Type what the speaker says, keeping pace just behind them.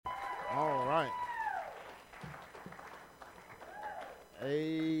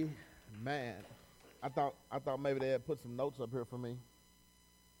Amen. I thought maybe they had put some notes up here for me.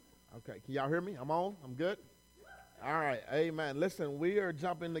 Okay, can y'all hear me? I'm on? I'm good? All right, amen. Listen, we are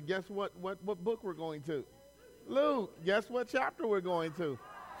jumping to guess what book we're going to? Luke. Guess what chapter we're going to?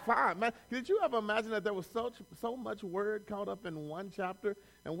 5. Man, did you ever imagine that there was so much word caught up in one chapter,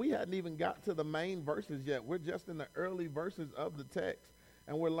 and we hadn't even got to the main verses yet? We're just in the early verses of the text,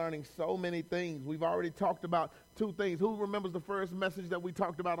 and we're learning so many things. We've already talked about 2 things. Who remembers the first message that we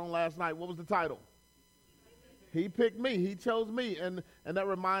talked about on last night? What was the title? He picked me. He chose me. And that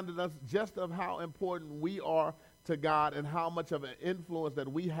reminded us just of how important we are to God and how much of an influence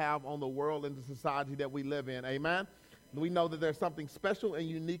that we have on the world and the society that we live in. Amen? We know that there's something special and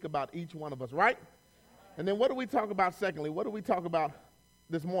unique about each one of us, right? And then what do we talk about secondly? What do we talk about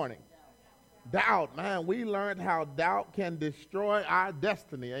this morning? Doubt. Man, we learned how doubt can destroy our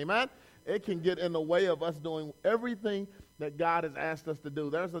destiny. Amen? It can get in the way of us doing everything that God has asked us to do.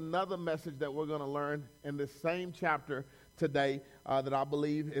 There's another message that we're going to learn in this same chapter today that I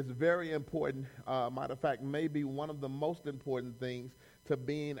believe is very important. Matter of fact, maybe one of the most important things to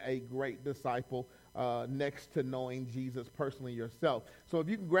being a great disciple next to knowing Jesus personally yourself. So if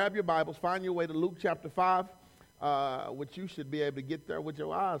you can grab your Bibles, find your way to Luke chapter 5, which you should be able to get there with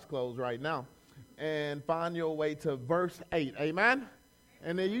your eyes closed right now, and find your way to verse 8. Amen?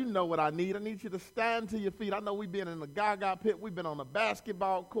 And then you know what I need. I need you to stand to your feet. I know we've been in the Gaga pit. We've been on the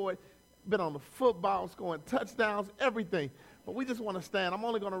basketball court, been on the football, scoring touchdowns, everything. But we just want to stand. I'm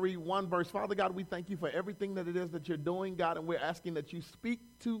only going to read one verse. Father God, we thank you for everything that it is that you're doing, God, and we're asking that you speak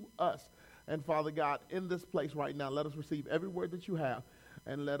to us. And Father God, in this place right now, let us receive every word that you have,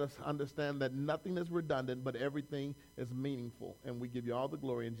 and let us understand that nothing is redundant, but everything is meaningful. And we give you all the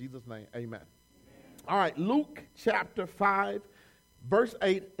glory in Jesus' name. Amen. All right, Luke chapter 5. Verse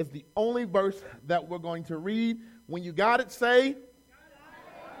 8 is the only verse that we're going to read. When you got it, say.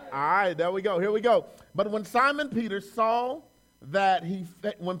 All right, there we go. Here we go. But when Simon Peter saw that he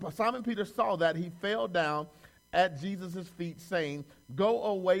fell down at Jesus' feet, saying, "Go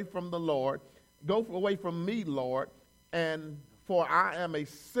away from the Lord, go away from me, Lord, and for I am a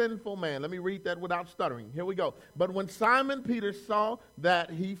sinful man." Let me read that without stuttering. Here we go. But when Simon Peter saw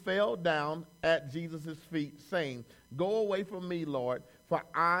that he fell down at Jesus' feet, saying, "Go away from me, Lord, for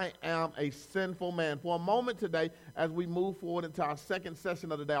I am a sinful man." For a moment today, as we move forward into our second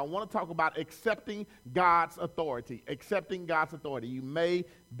session of the day, I want to talk about accepting God's authority. Accepting God's authority. You may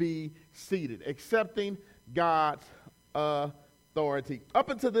be seated. Accepting God's authority. Up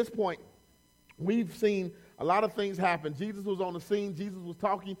until this point, we've seen a lot of things happen. Jesus was on the scene. Jesus was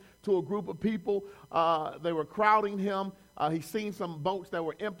talking to a group of people. They were crowding him. He seen some boats that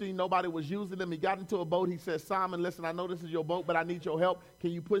were empty. Nobody was using them. He got into a boat. He said, "Simon, listen, I know this is your boat, but I need your help.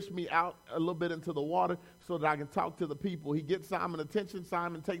 Can you push me out a little bit into the water so that I can talk to the people?" He gets Simon's attention.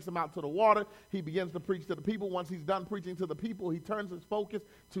 Simon takes him out to the water. He begins to preach to the people. Once he's done preaching to the people, he turns his focus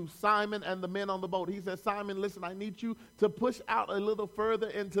to Simon and the men on the boat. He says, "Simon, listen, I need you to push out a little further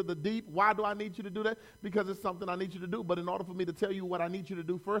into the deep." Why do I need you to do that? Because it's something I need you to do. But in order for me to tell you what I need you to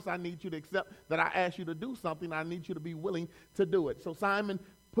do, first I need you to accept that I asked you to do something. I need you to be willing to do it. So Simon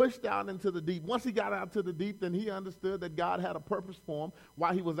pushed out into the deep. Once he got out to the deep, then he understood that God had a purpose for him.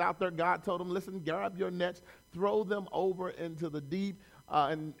 While he was out there, God told him, "Listen, grab your nets, throw them over into the deep."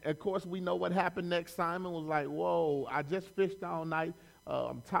 And of course, we know what happened next. Simon was like, "Whoa, I just fished all night.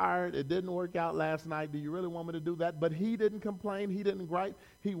 I'm tired. It didn't work out last night. Do you really want me to do that?" But he didn't complain. He didn't gripe.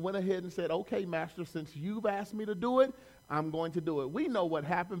 He went ahead and said, "Okay, master, since you've asked me to do it, I'm going to do it." We know what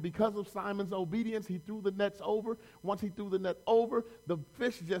happened. Because of Simon's obedience, he threw the nets over. Once he threw the net over, the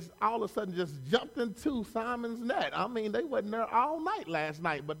fish just all of a sudden just jumped into Simon's net. I mean, they wasn't there all night last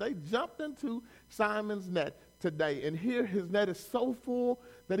night, but they jumped into Simon's net today. And here his net is so full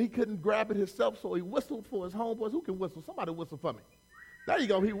that he couldn't grab it himself, so he whistled for his homeboys. Who can whistle? Somebody whistle for me. There you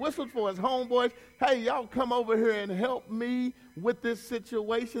go. He whistled for his homeboys. "Hey, y'all come over here and help me with this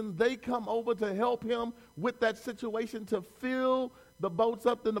situation." They come over to help him with that situation to fill the boats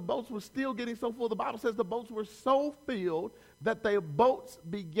up. Then the boats were still getting so full. The Bible says the boats were so filled that their boats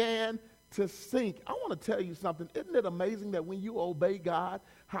began to sink. I want to tell you something. Isn't it amazing that when you obey God,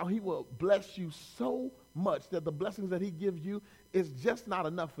 how he will bless you so much that the blessings that he gives you is just not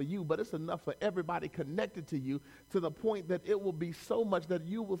enough for you, but it's enough for everybody connected to you, to the point that it will be so much that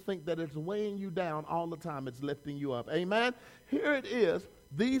you will think that it's weighing you down all the time. It's lifting you up. Amen? Here it is.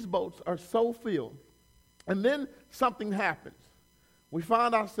 These boats are so filled. And then something happens. We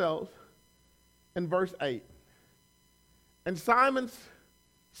find ourselves in verse 8. And Simon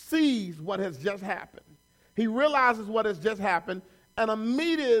sees what has just happened. He realizes what has just happened, and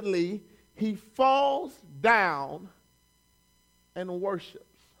immediately he falls down and worships.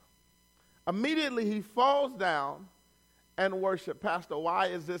 Immediately he falls down and worships. Pastor, why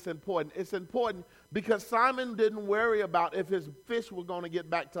is this important? It's important because Simon didn't worry about if his fish were going to get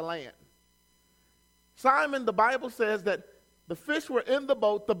back to land. Simon, the Bible says that the fish were in the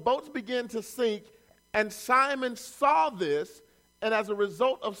boats began to sink, and Simon saw this, and as a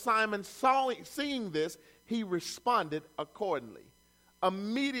result of Simon seeing this, he responded accordingly.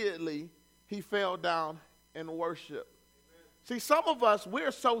 Immediately, he fell down and worshiped. See, some of us,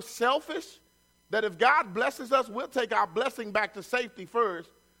 we're so selfish that if God blesses us, we'll take our blessing back to safety first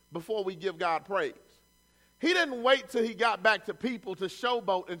before we give God praise. He didn't wait till he got back to people to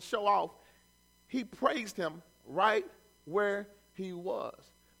showboat and show off. He praised him right where he was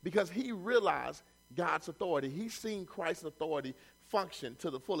because he realized God's authority. He's seen Christ's authority function to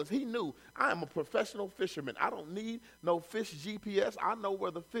the fullest. He knew, I am a professional fisherman. I don't need no fish GPS. I know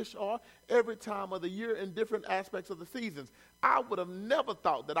where the fish are every time of the year in different aspects of the seasons. I would have never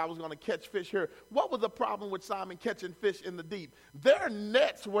thought that I was going to catch fish here. What was the problem with Simon catching fish in the deep? Their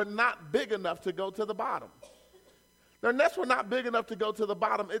nets were not big enough to go to the bottom. Their nets were not big enough to go to the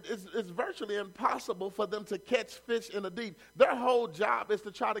bottom. It's virtually impossible for them to catch fish in the deep. Their whole job is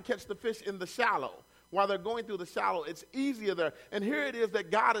to try to catch the fish in the shallow. While they're going through the shallow, it's easier there. And here it is that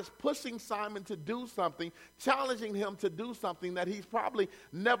God is pushing Simon to do something, challenging him to do something that he's probably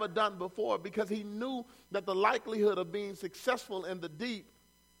never done before because he knew that the likelihood of being successful in the deep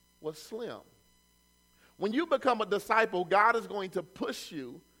was slim. When you become a disciple, God is going to push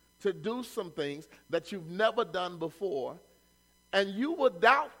you to do some things that you've never done before, and you will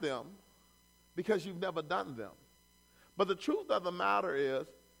doubt them because you've never done them. But the truth of the matter is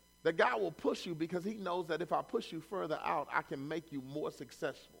that God will push you because he knows that if I push you further out, I can make you more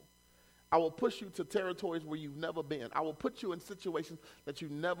successful. I will push you to territories where you've never been. I will put you in situations that you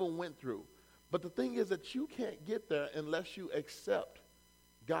never went through. But the thing is that you can't get there unless you accept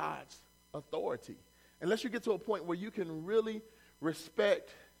God's authority, unless you get to a point where you can really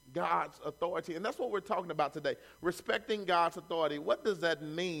respect God's authority. And that's what we're talking about today, respecting God's authority. What does that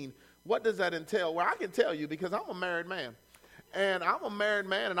mean? What does that entail? Well, I can tell you because I'm a married man. And I'm a married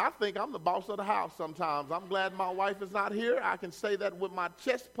man, and I think I'm the boss of the house sometimes. I'm glad my wife is not here. I can say that with my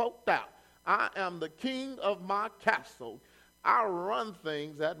chest poked out. I am the king of my castle. I run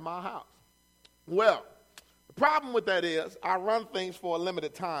things at my house. Well, the problem with that is I run things for a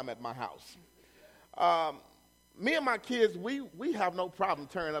limited time at my house. Me and my kids, we have no problem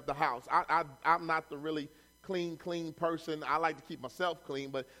tearing up the house. I'm not the really clean person. I like to keep myself clean,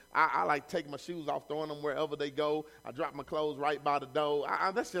 but I like taking my shoes off, throwing them wherever they go. I drop my clothes right by the door.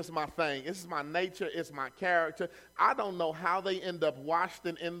 That's just my thing. This is my nature. It's my character. I don't know how they end up washed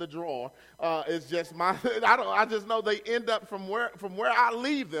and in the drawer. It's just my. I just know they end up from where I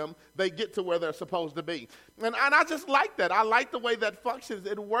leave them. They get to where they're supposed to be, and I just like that. I like the way that functions.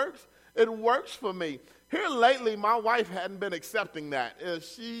 It works. It works for me. Here lately, my wife hadn't been accepting that.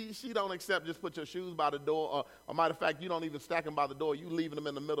 She don't accept just put your shoes by the door, or matter of fact, you don't even stack them by the door. You leaving them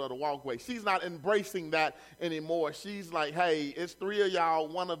in the middle of the walkway. She's not embracing that anymore. She's like, hey, it's three of y'all,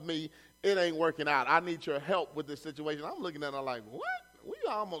 one of me. It ain't working out. I need your help with this situation. I'm looking at her like, what? We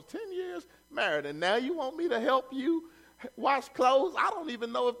almost 10 years married, and now you want me to help you wash clothes? I don't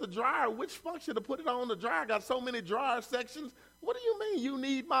even know if the dryer, which function to put it on the dryer. I got so many dryer sections. What do you mean you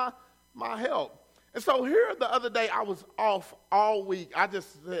need my help? And so here the other day, I was off all week. I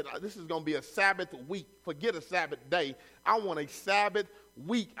just said, this is going to be a Sabbath week. Forget a Sabbath day. I want a Sabbath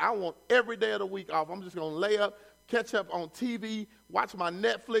week. I want every day of the week off. I'm just going to lay up, catch up on TV, watch my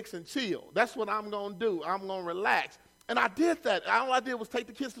Netflix, and chill. That's what I'm going to do. I'm going to relax. And I did that. All I did was take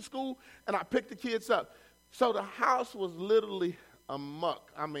the kids to school, and I picked the kids up. So the house was literally a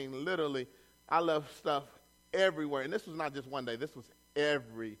muck. I mean, literally, I left stuff everywhere. And this was not just one day. This was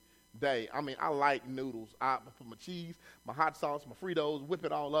every day. I mean, I like noodles. I put my cheese, my hot sauce, my Fritos, whip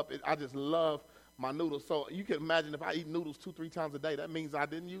it all up. I just love my noodles. So you can imagine if I eat noodles 2-3 times a day, that means I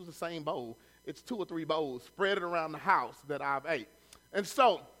didn't use the same bowl. It's 2 or 3 bowls spread it around the house that I've ate. And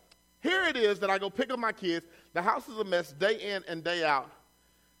so here it is that I go pick up my kids. The house is a mess day in and day out.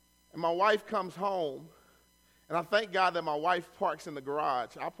 And my wife comes home, and I thank God that my wife parks in the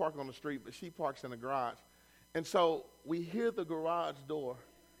garage. I park on the street, but she parks in the garage. And so we hear the garage door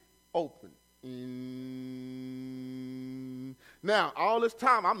open. Now, all this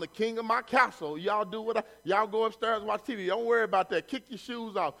time, I'm the king of my castle. Y'all do y'all go upstairs and watch TV. Don't worry about that. Kick your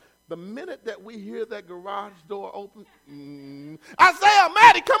shoes off. The minute that we hear that garage door open, Isaiah,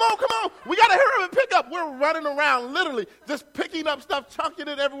 Maddie, come on. We got to hurry up and pick up. We're running around literally just picking up stuff, chunking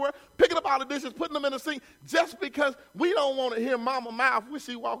it everywhere, picking up all the dishes, putting them in the sink, just because we don't want to hear mama mouth when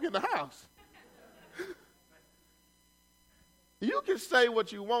she walk in the house. You can say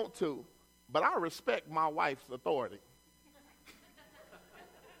what you want to, but I respect my wife's authority.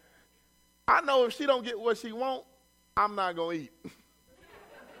 I know if she don't get what she want, I'm not going to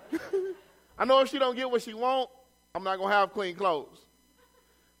eat. I know if she don't get what she want, I'm not going to have clean clothes.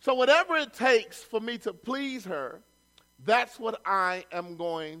 So whatever it takes for me to please her, that's what I am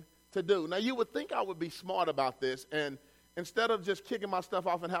going to do. Now, you would think I would be smart about this, and instead of just kicking my stuff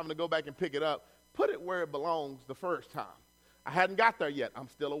off and having to go back and pick it up, put it where it belongs the first time. I hadn't got there yet. I'm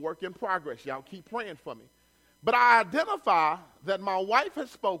still a work in progress. Y'all keep praying for me. But I identify that my wife has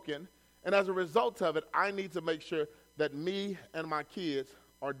spoken, and as a result of it, I need to make sure that me and my kids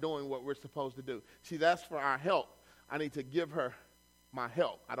are doing what we're supposed to do. She's asked for our help. I need to give her my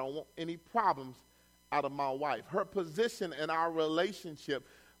help. I don't want any problems out of my wife. Her position in our relationship,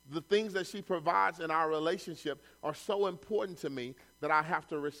 the things that she provides in our relationship are so important to me that I have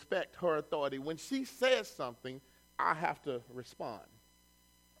to respect her authority. When she says something, I have to respond.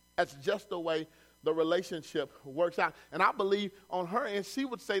 That's just the way the relationship works out. And I believe on her end, she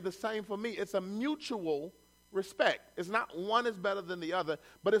would say the same for me. It's a mutual respect. It's not one is better than the other,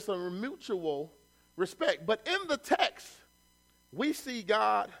 but it's a mutual respect. But in the text, we see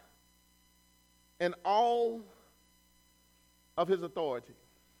God in all of his authority.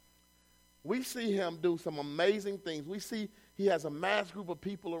 We see him do some amazing things. We see he has a mass group of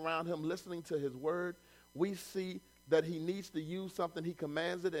people around him listening to his word. We see that he needs to use something, he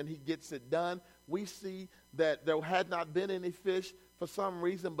commands it, and he gets it done. We see that there had not been any fish for some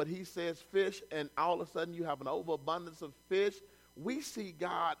reason, but he says fish, and all of a sudden you have an overabundance of fish. We see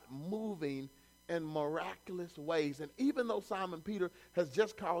God moving in miraculous ways. And even though Simon Peter has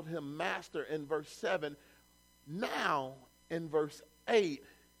just called him master in verse 7, now in verse 8,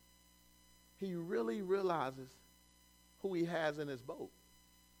 he really realizes who he has in his boat.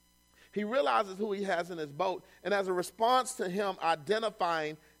 He realizes who he has in his boat, and as a response to him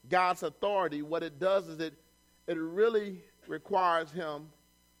identifying God's authority, what it does is it really requires him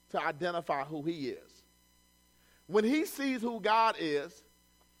to identify who he is. When he sees who God is,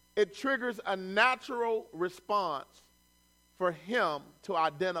 it triggers a natural response for him to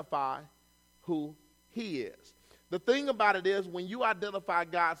identify who he is. The thing about it is, when you identify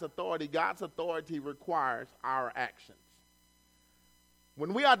God's authority requires our actions.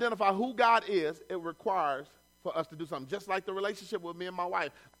 When we identify who God is, it requires for us to do something. Just like the relationship with me and my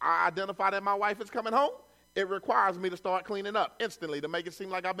wife. I identify that my wife is coming home. It requires me to start cleaning up instantly to make it seem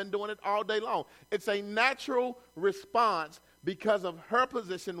like I've been doing it all day long. It's a natural response because of her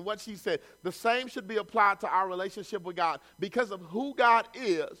position, what she said. The same should be applied to our relationship with God. Because of who God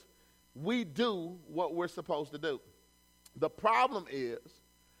is, we do what we're supposed to do. The problem is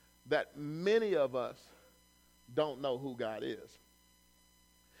that many of us don't know who God is.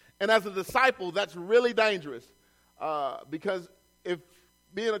 And as a disciple, that's really dangerous because if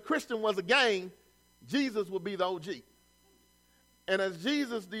being a Christian was a game, Jesus would be the OG. And as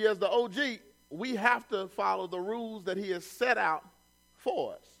Jesus is the OG, we have to follow the rules that he has set out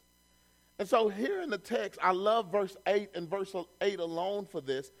for us. And so here in the text, I love verse 8 and verse 8 alone for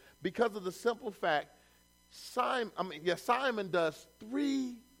this because of the simple fact Simon does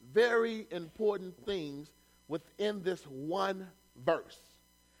three very important things within this one verse.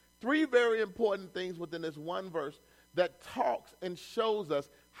 Three very important things within this one verse that talks and shows us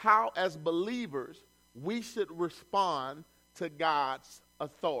how, as believers, we should respond to God's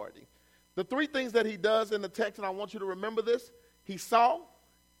authority. The three things that he does in the text, and I want you to remember this: he saw,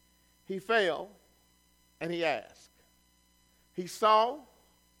 he fell, and he asked. He saw,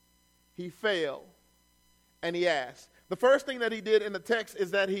 he fell, and he asked. The first thing that he did in the text is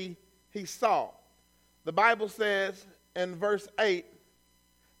that he saw. The Bible says in verse 8,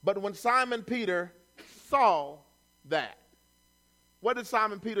 but when Simon Peter saw that, what did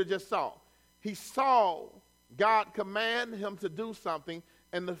Simon Peter just saw? He saw God command him to do something,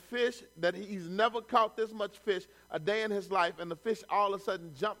 and the fish, that he's never caught this much fish a day in his life, and the fish all of a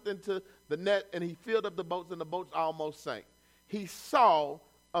sudden jumped into the net, and he filled up the boats, and the boats almost sank. He saw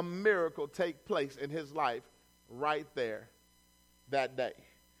a miracle take place in his life right there that day.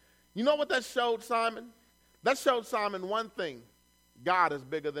 You know what that showed Simon? That showed Simon one thing: God is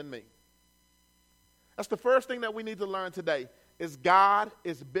bigger than me. That's the first thing that we need to learn today, is God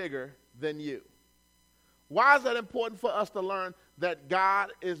is bigger than you. Why is that important for us to learn that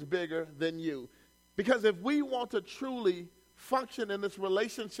God is bigger than you? Because if we want to truly function in this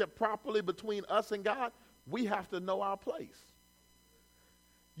relationship properly between us and God, we have to know our place.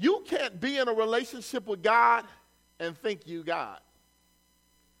 You can't be in a relationship with God and think you God.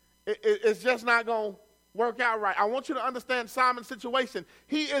 It's just not going to work out right. I want you to understand Simon's situation.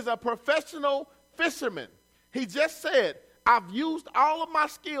 He is a professional fisherman. He just said, I've used all of my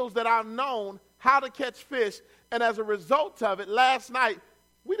skills that I've known how to catch fish, and as a result of it, last night,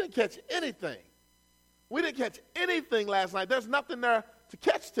 we didn't catch anything. We didn't catch anything last night. There's nothing there to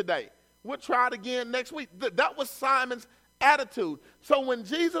catch today. We'll try it again next week. That was Simon's attitude. So when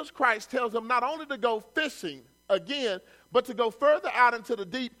Jesus Christ tells him not only to go fishing again, but to go further out into the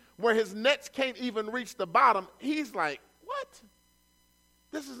deep where his nets can't even reach the bottom, he's like, what?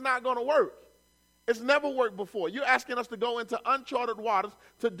 This is not going to work. It's never worked before. You're asking us to go into uncharted waters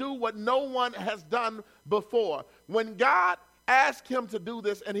to do what no one has done before. When God asked him to do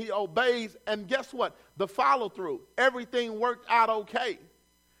this and he obeys, and guess what? The follow through. Everything worked out okay.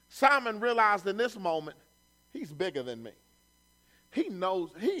 Simon realized in this moment, he's bigger than me. He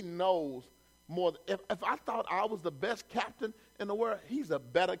knows more. If I thought I was the best captain in the world, he's a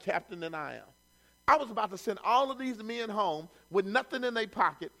better captain than I am. I was about to send all of these men home with nothing in their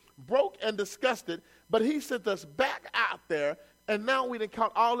pocket, broke and disgusted, but he sent us back out there, and now we done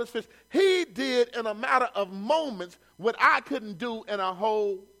caught all this fish. He did in a matter of moments what I couldn't do in a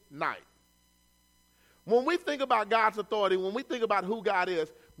whole night. When we think about God's authority, when we think about who God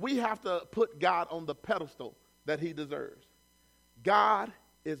is, we have to put God on the pedestal that he deserves. God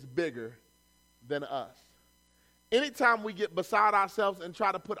is bigger than us. Anytime we get beside ourselves and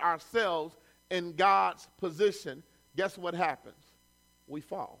try to put ourselves in God's position, guess what happens? We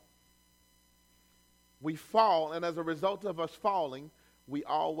fall. We fall, and as a result of us falling, we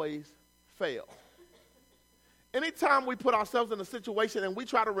always fail. Anytime we put ourselves in a situation and we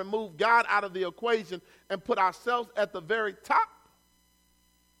try to remove God out of the equation and put ourselves at the very top,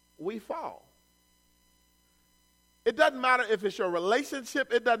 we fall. It doesn't matter if it's your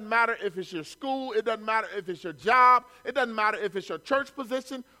relationship. It doesn't matter if it's your school. It doesn't matter if it's your job. It doesn't matter if it's your church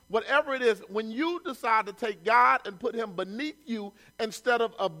position. Whatever it is, when you decide to take God and put him beneath you instead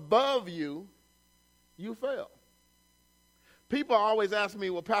of above you, you fail. People always ask me,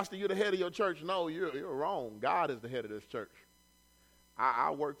 well, Pastor, you're the head of your church. No, you're wrong. God is the head of this church.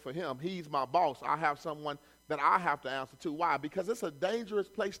 I work for him. He's my boss. I have someone that I have to answer to. Why? Because it's a dangerous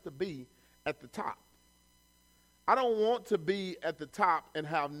place to be at the top. I don't want to be at the top and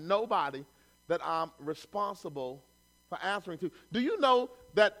have nobody that I'm responsible for answering to. Do you know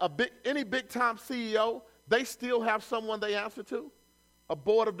that any big-time CEO, they still have someone they answer to? A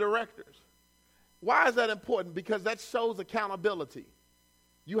board of directors. Why is that important? Because that shows accountability.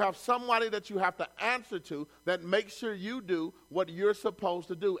 You have somebody that you have to answer to that makes sure you do what you're supposed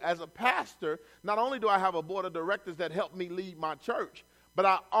to do. As a pastor, not only do I have a board of directors that help me lead my church, but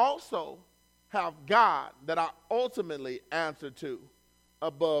I also have God that I ultimately answer to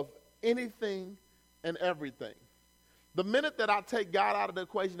above anything and everything. The minute that I take God out of the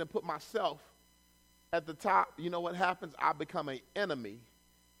equation and put myself at the top, you know what happens? I become an enemy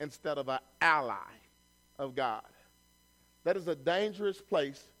instead of an ally of God. That is a dangerous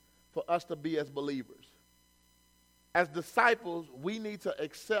place for us to be as believers. As disciples, we need to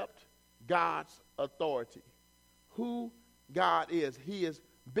accept God's authority. Who God is. He is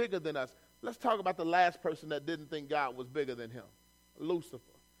bigger than us. Let's talk about the last person that didn't think God was bigger than him. Lucifer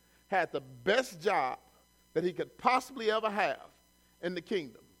had the best job that he could possibly ever have in the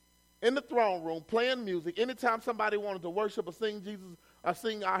kingdom. In the throne room, playing music. Anytime somebody wanted to worship or sing Jesus or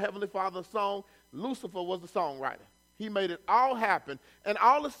sing our Heavenly Father's song, Lucifer was the songwriter. He made it all happen. And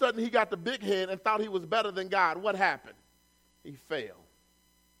all of a sudden, he got the big head and thought he was better than God. What happened? He failed.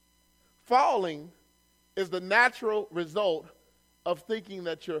 Falling is the natural result of thinking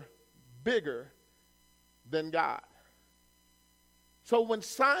that you're bigger than God. So when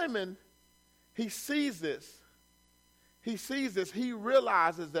Simon, he sees this, he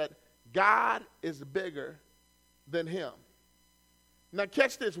realizes that God is bigger than him. Now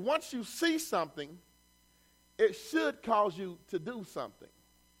catch this, once you see something, it should cause you to do something.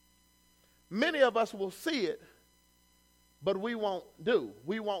 Many of us will see it, but we won't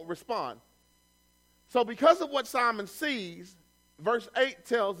respond. So because of what Simon sees, verse 8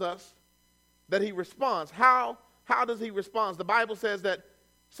 tells us that he responds. How does he respond? The Bible says that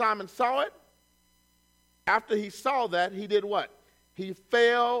Simon saw it. After he saw that, he did what? He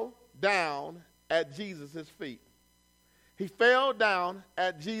fell down at Jesus' feet. He fell down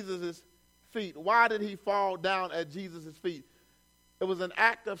at Jesus' feet. Why did he fall down at Jesus' feet? It was an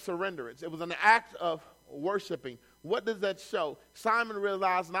act of surrenderance. It was an act of worshiping. What does that show? Simon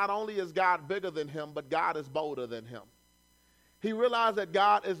realized not only is God bigger than him, but God is bolder than him. He realized that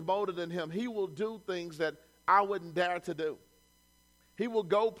God is bolder than him. He will do things that I wouldn't dare to do. He will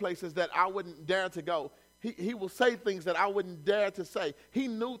go places that I wouldn't dare to go. He will say things that I wouldn't dare to say. He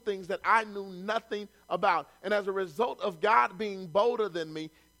knew things that I knew nothing about. And as a result of God being bolder than me,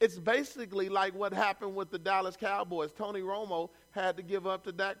 It's basically like what happened with the Dallas Cowboys. Tony Romo had to give up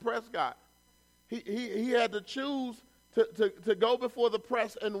to Dak Prescott. He had to choose to go before the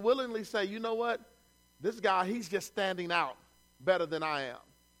press and willingly say, you know what? This guy, he's just standing out better than I am.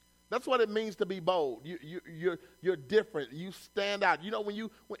 That's what it means to be bold. You're different. You stand out. You know,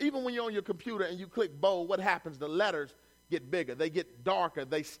 even when you're on your computer and you click bold, what happens? The letters get bigger. They get darker.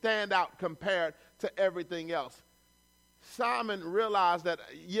 They stand out compared to everything else. Simon realized that,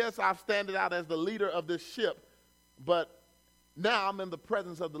 yes, I've standed out as the leader of this ship, but now I'm in the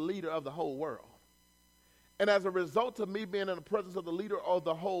presence of the leader of the whole world. And as a result of me being in the presence of the leader of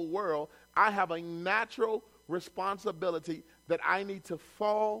the whole world, I have a natural responsibility that I need to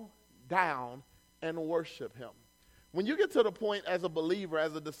fall down and worship him. When you get to the point as a believer,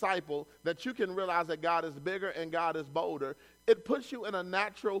 as a disciple, that you can realize that God is bigger and God is bolder, it puts you in a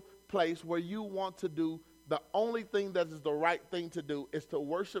natural place where you want to do the only thing that is the right thing to do is to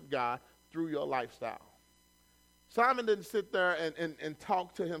worship God through your lifestyle. Simon didn't sit there and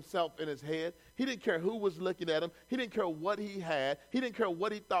talk to himself in his head. He didn't care who was looking at him. He didn't care what he had. He didn't care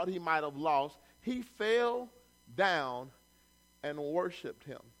what he thought he might have lost. He fell down and worshiped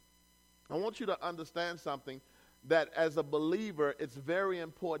him. I want you to understand something, that as a believer, it's very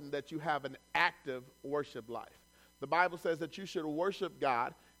important that you have an active worship life. The Bible says that you should worship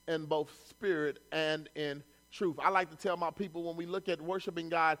God in both spirit and in truth. I like to tell my people, when we look at worshiping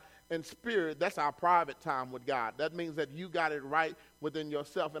God in spirit, that's our private time with God. That means that you got it right within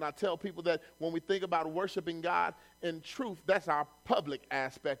yourself. And I tell people that when we think about worshiping God in truth, that's our public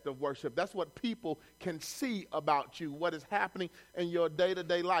aspect of worship. That's what people can see about you, what is happening in your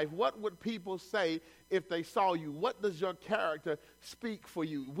day-to-day life. What would people say if they saw you? What does your character speak for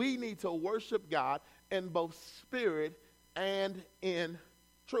you? We need to worship God in both spirit and in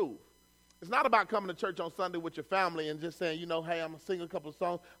truth. It's not about coming to church on Sunday with your family and just saying, you know, hey, I'm going to sing a couple of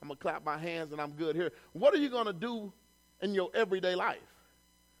songs, I'm going to clap my hands, and I'm good here. What are you going to do in your everyday life?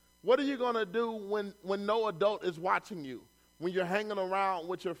 What are you going to do when no adult is watching you, when you're hanging around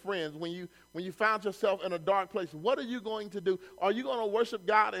with your friends, when you found yourself in a dark place? What are you going to do? Are you going to worship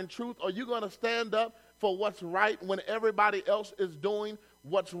God in truth? Are you going to stand up for what's right when everybody else is doing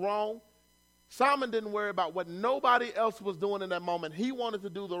what's wrong? Simon didn't worry about what nobody else was doing in that moment. He wanted to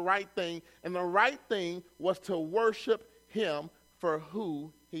do the right thing, and the right thing was to worship him for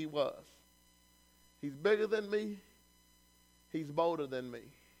who he was. He's bigger than me. He's bolder than me.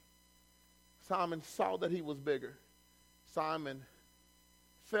 Simon saw that he was bigger. Simon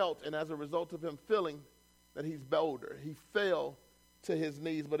felt, and as a result of him feeling that he's bolder, he fell to his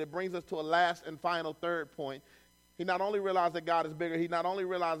knees. But it brings us to a last and final third point. He not only realized that God is bigger, he not only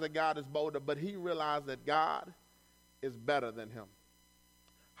realized that God is bolder, but he realized that God is better than him.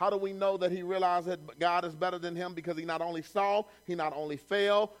 How do we know that he realized that God is better than him? Because he not only saw, he not only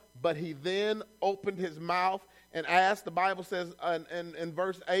fell, but he then opened his mouth and asked. The Bible says in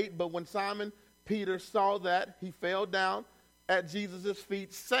verse 8, but when Simon Peter saw that, he fell down at Jesus'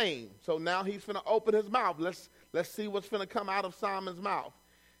 feet saying, so now he's going to open his mouth. Let's see what's going to come out of Simon's mouth.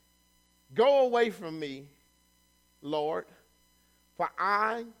 Go away from me, Lord, for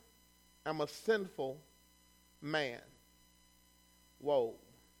I am a sinful man. Whoa.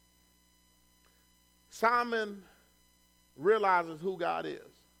 Simon realizes who God is.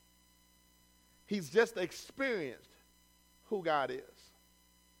 He's just experienced who God is.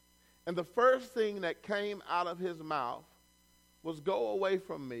 And the first thing that came out of his mouth was, go away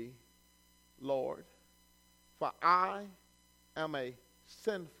from me, Lord, for I am a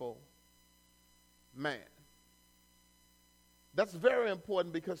sinful man. That's very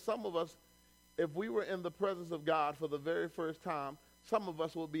important, because some of us, if we were in the presence of God for the very first time, some of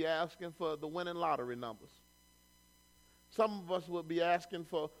us will be asking for the winning lottery numbers. Some of us will be asking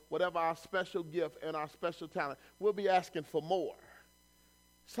for whatever our special gift and our special talent. We'll be asking for more.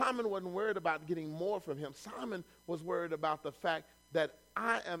 Simon wasn't worried about getting more from him. Simon was worried about the fact that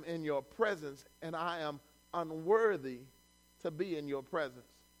I am in your presence and I am unworthy to be in your presence.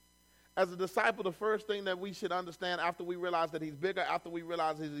 As a disciple, the first thing that we should understand after we realize that he's bigger, after we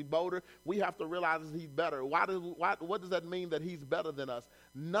realize that he's bolder, we have to realize that he's better. What does that mean, that he's better than us?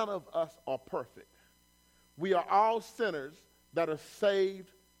 None of us are perfect. We are all sinners that are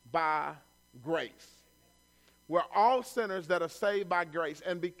saved by grace. We're all sinners that are saved by grace.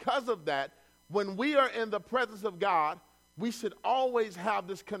 And because of that, when we are in the presence of God, we should always have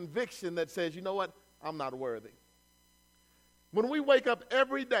this conviction that says, you know what? I'm not worthy. When we wake up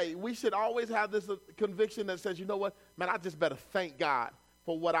every day, we should always have this conviction that says, you know what? Man, I just better thank God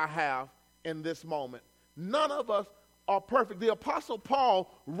for what I have in this moment. None of us are perfect. The Apostle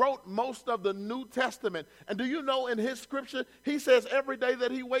Paul wrote most of the New Testament. And do you know in his scripture, he says every day that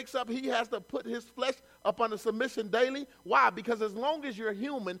he wakes up, he has to put his flesh up under submission daily. Why? Because as long as you're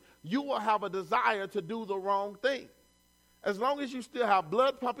human, you will have a desire to do the wrong thing. As long as you still have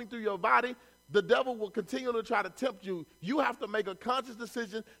blood pumping through your body, the devil will continue to try to tempt you. You have to make a conscious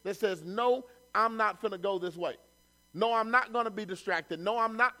decision that says, no, I'm not going to go this way. No, I'm not going to be distracted. No,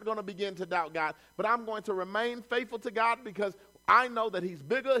 I'm not going to begin to doubt God. But I'm going to remain faithful to God because I know that he's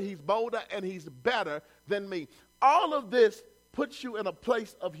bigger, he's bolder, and he's better than me. All of this puts you in a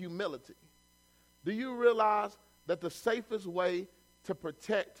place of humility. Do you realize that the safest way to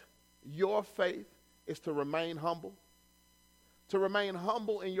protect your faith is to remain humble? To remain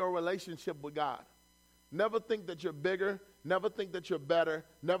humble in your relationship with God. Never think that you're bigger. Never think that you're better.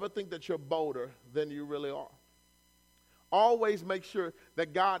 Never think that you're bolder than you really are. Always make sure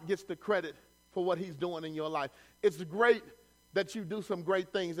that God gets the credit for what he's doing in your life. It's great that you do some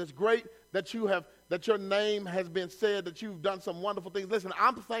great things. It's great that that your name has been said, that you've done some wonderful things. Listen,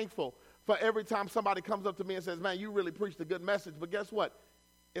 I'm thankful for every time somebody comes up to me and says, man, you really preached a good message. But guess what?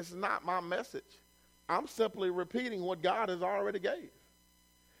 It's not my message. I'm simply repeating what God has already gave.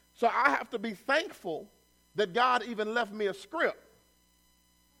 So I have to be thankful that God even left me a script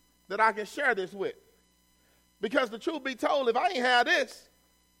that I can share this with. Because the truth be told, if I ain't have this,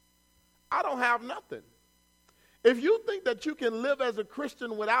 I don't have nothing. If you think that you can live as a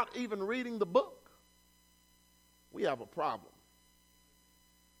Christian without even reading the book, we have a problem.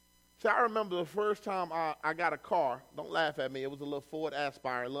 See, I remember the first time I got a car. Don't laugh at me. It was a little Ford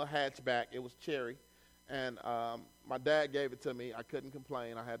Aspire, a little hatchback. It was cherry. And my dad gave it to me. I couldn't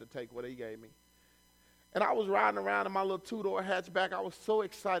complain. I had to take what he gave me. And I was riding around in my little two-door hatchback. I was so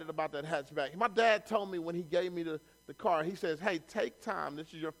excited about that hatchback. My dad told me when he gave me the car, he says, hey, take time.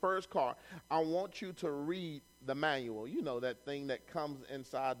 This is your first car. I want you to read the manual. You know, that thing that comes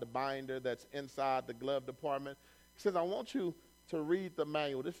inside the binder that's inside the glove department. He says, I want you to read the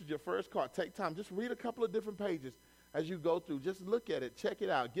manual. This is your first car. Take time. Just read a couple of different pages as you go through. Just look at it. Check it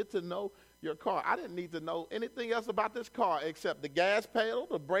out. Get to know your car. I didn't need to know anything else about this car except the gas pedal,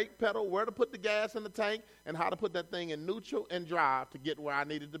 the brake pedal, where to put the gas in the tank, and how to put that thing in neutral and drive to get where I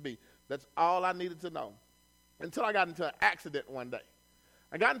needed to be. That's all I needed to know until I got into an accident one day.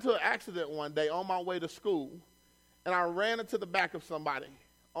 I got into an accident one day on my way to school, and I ran into the back of somebody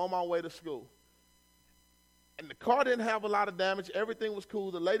on my way to school. And the car didn't have a lot of damage. Everything was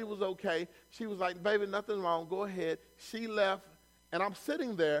cool. The lady was okay. She was like, baby, nothing wrong. Go ahead. She left, and I'm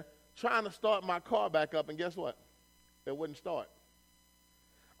sitting there trying to start my car back up, and guess what? It wouldn't start.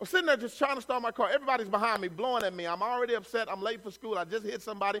 I'm sitting there just trying to start my car. Everybody's behind me, blowing at me. I'm already upset. I'm late for school. I just hit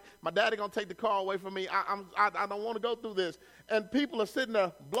somebody. My daddy going to take the car away from me. I don't want to go through this. And people are sitting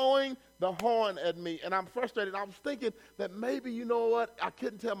there blowing the horn at me, and I'm frustrated. I was thinking that maybe, you know what, I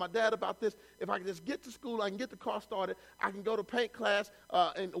couldn't tell my dad about this. If I can just get to school, I can get the car started. I can go to paint class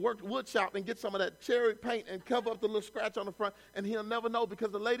and work wood shop and get some of that cherry paint and cover up the little scratch on the front, and he'll never know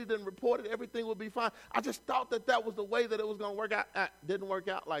because the lady didn't report it. Everything will be fine. I just thought that was the way that it was going to work out. It didn't work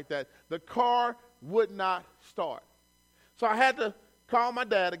out like that. The car would not start. So I had to call my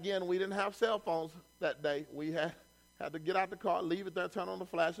dad. Again, we didn't have cell phones that day. We had to get out the car, leave it there, turn on the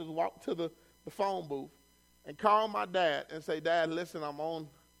flashes, walk to the phone booth, and call my dad and say, Dad, listen, I'm on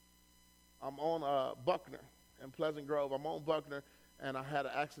Buckner in Pleasant Grove. I'm on Buckner, and I had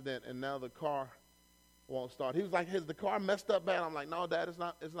an accident, and now the car won't start. He was like, is the car messed up bad? I'm like, no, Dad,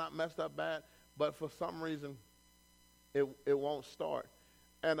 it's not messed up bad, but for some reason, it won't start.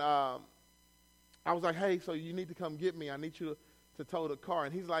 And I was like, hey, so you need to come get me. I need you to tow the car.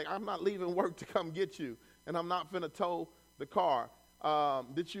 And he's like, I'm not leaving work to come get you, and I'm not finna tow the car.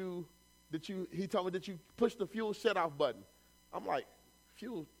 He told me that you push the fuel shut-off button. I'm like,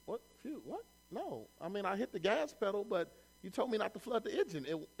 fuel, what? Fuel, what? No. I mean, I hit the gas pedal, but you told me not to flood the engine.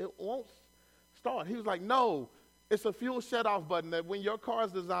 It won't start. He was like, no, it's a fuel shut-off button that when your car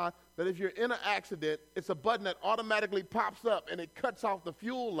is designed, that if you're in an accident, it's a button that automatically pops up and it cuts off the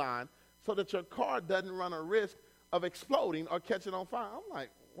fuel line so that your car doesn't run a risk of exploding or catching on fire. I'm like,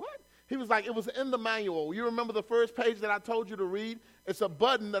 what? He was like, it was in the manual. You remember the first page that I told you to read? It's a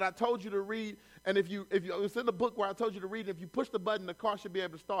button that I told you to read, and if it's in the book where I told you to read, if you push the button, the car should be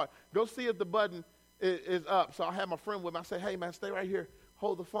able to start. Go see if the button is up. So I had my friend with me. I say, hey, man, stay right here.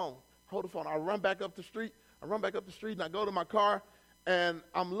 Hold the phone. I run back up the street. And I go to my car, and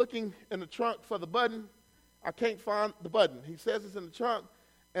I'm looking in the trunk for the button. I can't find the button. He says it's in the trunk,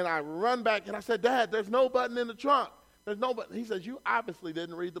 and I run back, and I said, Dad, there's no button in the trunk. There's no button. He says, you obviously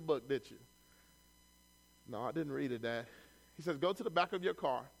didn't read the book, did you? No, I didn't read it, Dad. He says, go to the back of your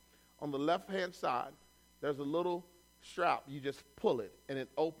car. On the left-hand side, there's a little strap, you just pull it, and it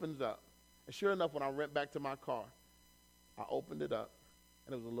opens up. And sure enough, when I went back to my car, I opened it up,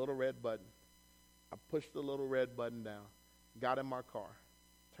 and it was a little red button. I pushed the little red button down, got in my car,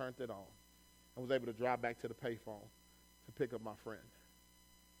 turned it on, and was able to drive back to the payphone to pick up my friend.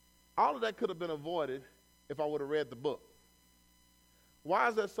 All of that could have been avoided if I would have read the book. Why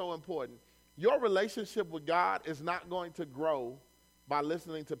is that so important? Your relationship with God is not going to grow by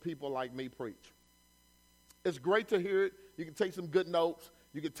listening to people like me preach. It's great to hear it. You can take some good notes.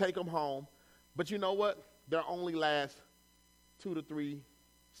 You can take them home. But you know what? They'll only last 2 to 3,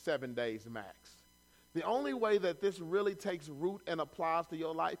 7 days max. The only way that this really takes root and applies to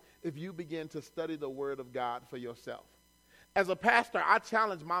your life if you begin to study the Word of God for yourself. As a pastor, I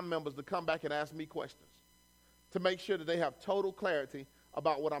challenge my members to come back and ask me questions to make sure that they have total clarity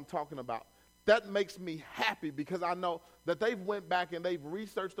about what I'm talking about. That makes me happy because I know that they've went back and they've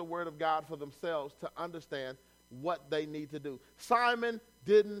researched the Word of God for themselves to understand what they need to do. Simon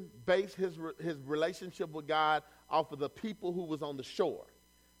didn't base his relationship with God off of the people who was on the shore.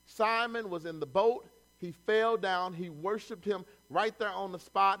 Simon was in the boat. He fell down. He worshiped him right there on the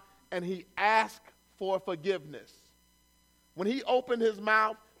spot, and he asked for forgiveness. When he opened his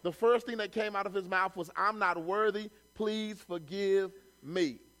mouth, the first thing that came out of his mouth was, "I'm not worthy. Please forgive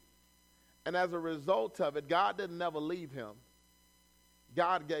me." And as a result of it, God didn't never leave him.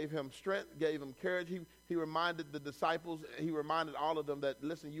 God gave him strength, gave him courage. He reminded the disciples, he reminded all of them that,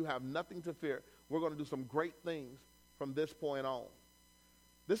 listen, you have nothing to fear. We're going to do some great things from this point on.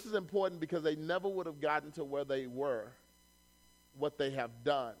 This is important because they never would have gotten to where they were, what they have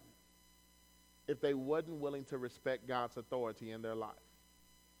done, if they wasn't willing to respect God's authority in their life.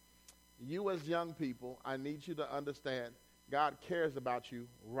 You as young people, I need you to understand God cares about you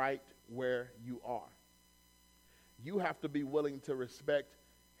right where you are. You have to be willing to respect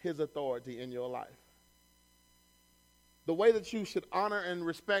his authority in your life. The way that you should honor and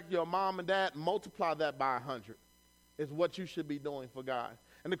respect your mom and dad, multiply that by 100 is what you should be doing for God.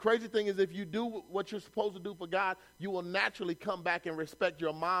 And the crazy thing is, if you do what you're supposed to do for God, you will naturally come back and respect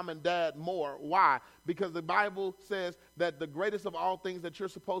your mom and dad more. Why? Because the Bible says that the greatest of all things that you're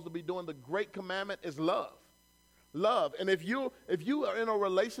supposed to be doing, the great commandment, is love. Love. And if you are in a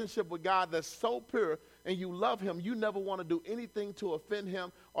relationship with God that's so pure and you love him, you never want to do anything to offend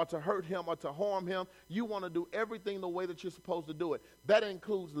him or to hurt him or to harm him. You want to do everything the way that you're supposed to do it. That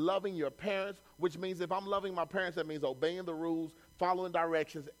includes loving your parents, which means if I'm loving my parents, that means obeying the rules, following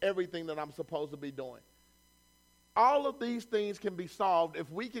directions, everything that I'm supposed to be doing. All of these things can be solved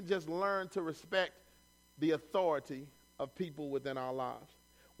if we can just learn to respect the authority of people within our lives.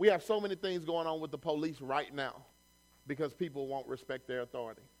 We have so many things going on with the police right now because people won't respect their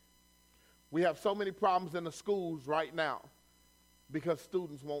authority. We have so many problems in the schools right now because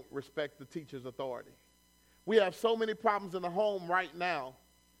students won't respect the teacher's authority. We have so many problems in the home right now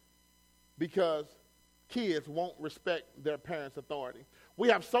because kids won't respect their parents' authority. We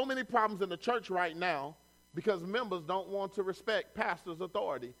have so many problems in the church right now because members don't want to respect pastors'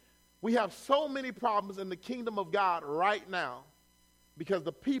 authority. We have so many problems in the kingdom of God right now because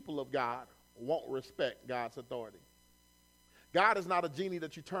the people of God won't respect God's authority. God is not a genie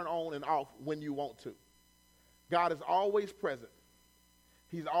that you turn on and off when you want to. God is always present.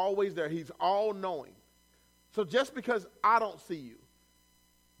 He's always there. He's all-knowing. So just because I don't see you,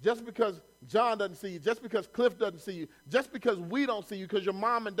 just because John doesn't see you, just because Cliff doesn't see you, just because we don't see you, because your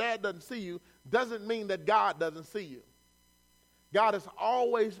mom and dad doesn't see you, doesn't mean that God doesn't see you. God is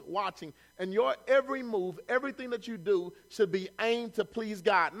always watching, and your every move, everything that you do should be aimed to please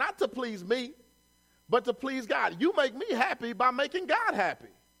God, not to please me, but to please God. You make me happy by making God happy.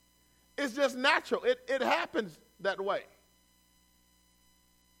 It's just natural. It happens that way.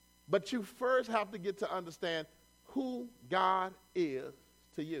 But you first have to get to understand who God is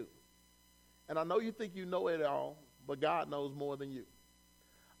to you. And I know you think you know it all, but God knows more than you.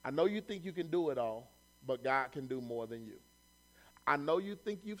 I know you think you can do it all, but God can do more than you. I know you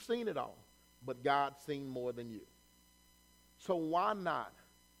think you've seen it all, but God's seen more than you. So why not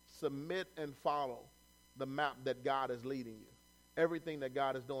submit and follow the map that God is leading you, everything that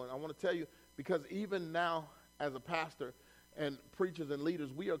God is doing? I want to tell you, because even now as a pastor and preachers and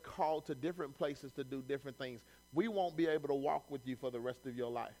leaders, we are called to different places to do different things. We won't be able to walk with you for the rest of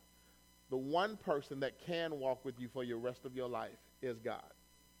your life. The one person that can walk with you for your rest of your life is God.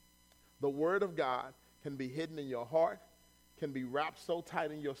 The Word of God can be hidden in your heart, can be wrapped so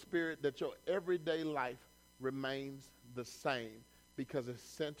tight in your spirit that your everyday life remains the same because it's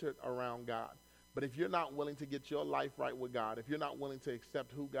centered around God. But if you're not willing to get your life right with God, if you're not willing to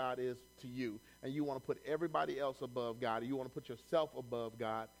accept who God is to you, and you want to put everybody else above God, and you want to put yourself above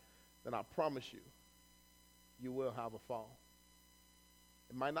God, then I promise you, you will have a fall.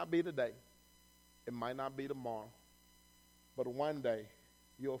 It might not be today. It might not be tomorrow. But one day,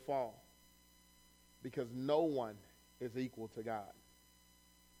 you'll fall. Because no one is equal to God.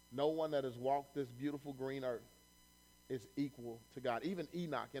 No one that has walked this beautiful green earth is equal to God. Even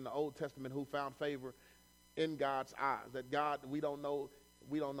Enoch in the Old Testament, who found favor in God's eyes. That God, we don't know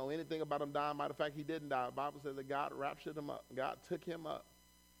anything about him dying. Matter of fact, he didn't die. The Bible says that God raptured him up. God took him up.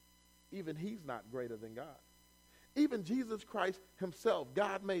 Even he's not greater than God. Even Jesus Christ himself,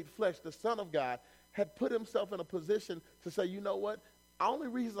 God made flesh, the Son of God, had put himself in a position to say, you know what? The only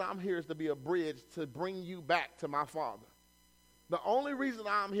reason I'm here is to be a bridge to bring you back to my Father. The only reason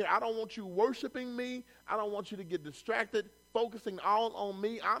I'm here, I don't want you worshiping me. I don't want you to get distracted, focusing all on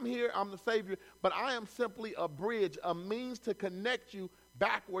me. I'm here, I'm the Savior, but I am simply a bridge, a means to connect you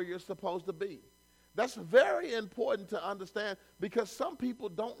back where you're supposed to be. That's very important to understand because some people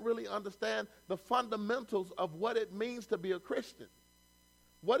don't really understand the fundamentals of what it means to be a Christian,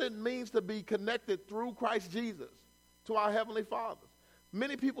 what it means to be connected through Christ Jesus to our Heavenly Father.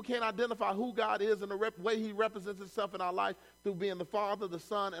 Many people can't identify who God is and the way he represents himself in our life through being the Father, the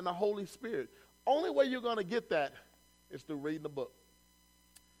Son, and the Holy Spirit. Only way you're going to get that is through reading the book.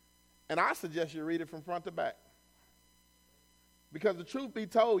 And I suggest you read it from front to back. Because the truth be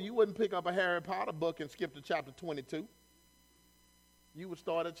told, you wouldn't pick up a Harry Potter book and skip to chapter 22. You would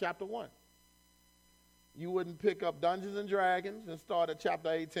start at chapter 1. You wouldn't pick up Dungeons and Dragons and start at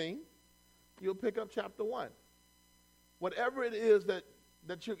chapter 18. You'll pick up chapter 1. Whatever it is that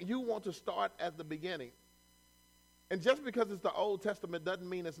you want to start at the beginning. And just because it's the Old Testament doesn't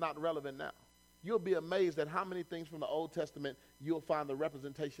mean it's not relevant now. You'll be amazed at how many things from the Old Testament you'll find the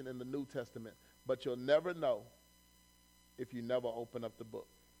representation in the New Testament. But you'll never know if you never open up the book.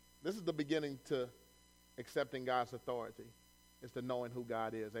 This is the beginning to accepting God's authority. It's to knowing who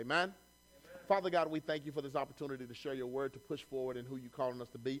God is. Amen? Amen? Father God, we thank you for this opportunity to share your word, to push forward in who you're calling us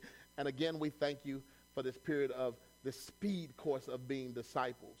to be. And again, we thank you for this period of this speed course of being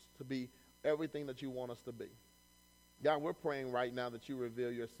disciples, to be everything that you want us to be. God, we're praying right now that you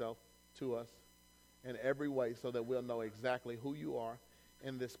reveal yourself to us in every way so that we'll know exactly who you are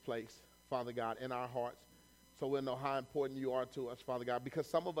in this place, Father God, in our hearts, so we'll know how important you are to us, Father God, because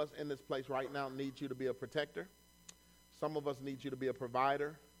some of us in this place right now need you to be a protector. Some of us need you to be a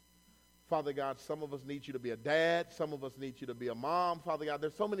provider. Father God, some of us need you to be a dad. Some of us need you to be a mom. Father God,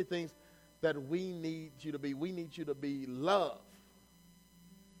 there's so many things that we need you to be. We need you to be love.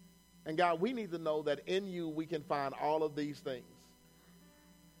 And God, we need to know that in you we can find all of these things.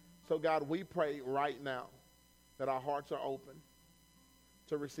 So God, we pray right now that our hearts are open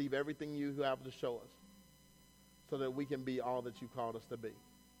to receive everything you have to show us so that we can be all that you called us to be.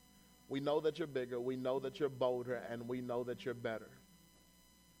 We know that you're bigger, we know that you're bolder, and we know that you're better.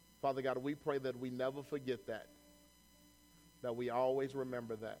 Father God, we pray that we never forget that we always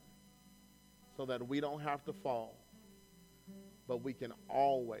remember that, so that we don't have to fall, but we can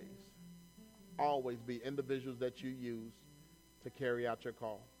always be individuals that you use to carry out your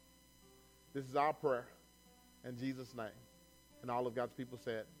call. This is our prayer in Jesus' name. And all of God's people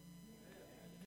said,